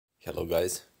Hello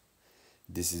guys,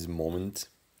 this is moment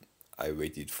I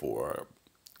waited for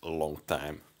a long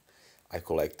time. I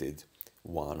collected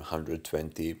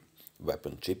 120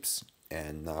 weapon chips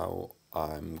and now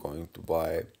I'm going to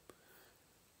buy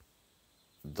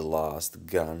the last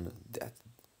gun, that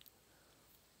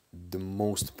the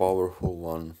most powerful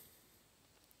one.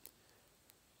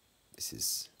 This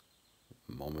is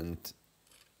moment.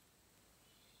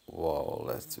 Wow,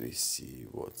 let's we see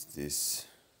what's this.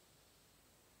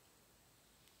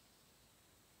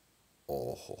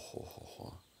 Oh, ho, ho, ho,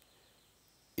 ho.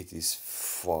 It is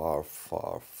far,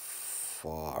 far,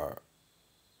 far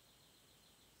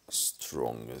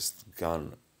strongest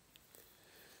gun.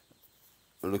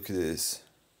 Look at this.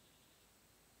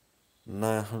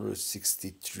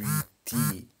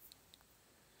 963T.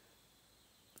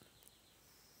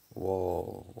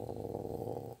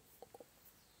 Whoa.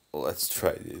 Let's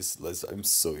try this. I'm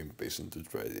so impatient to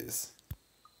try this.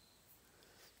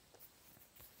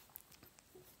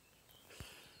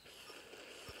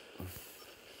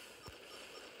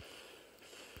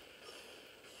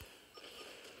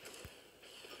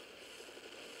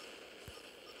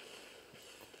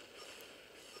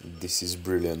 This is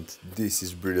brilliant. This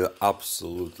is brilliant.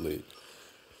 Absolutely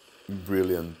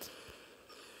brilliant.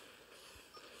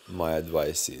 My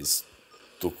advice is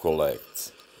to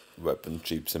collect weapon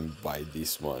chips and buy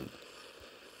this one.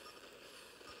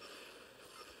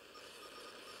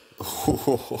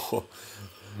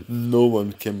 No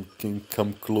one can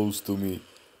come close to me.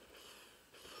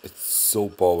 It's so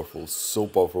powerful, so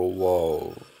powerful.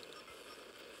 Wow.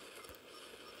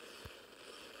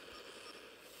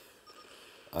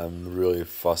 I'm really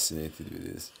fascinated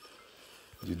with this.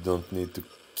 You don't need to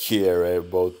care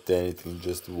about anything,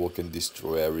 just walk and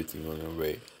destroy everything on your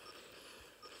way.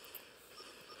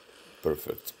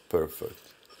 Perfect,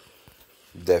 perfect.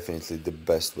 Definitely the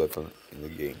best weapon in the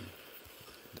game.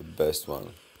 The best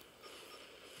one.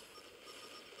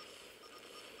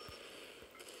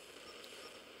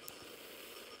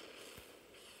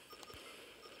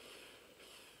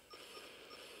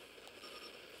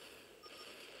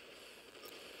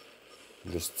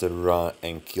 Just to run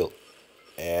and kill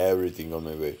everything on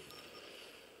my way.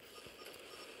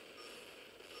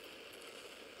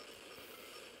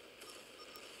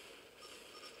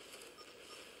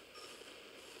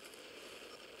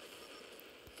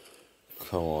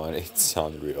 Come on, it's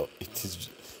unreal. It is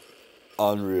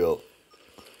unreal.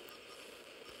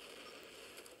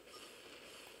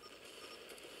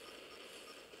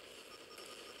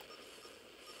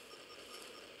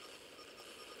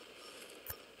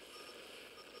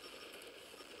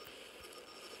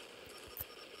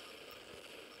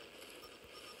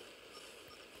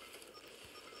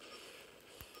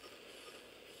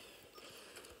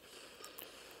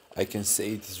 I can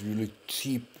say it is really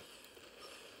cheap.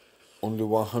 Only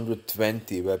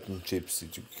 120 weapon chips.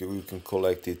 You can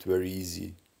collect it very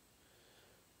easy.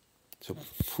 So,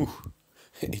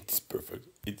 it is perfect.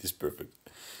 It is perfect.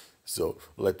 So,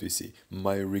 let me see.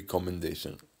 My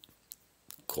recommendation: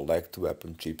 collect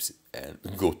weapon chips and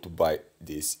go to buy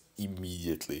this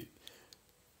immediately.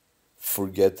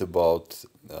 Forget about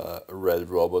Red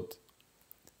Robot.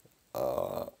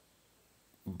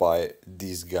 Buy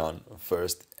this gun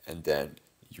first, and then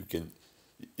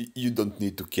you don't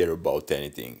need to care about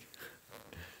anything.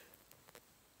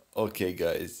 Okay,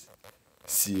 guys.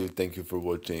 See you. Thank you for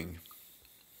watching.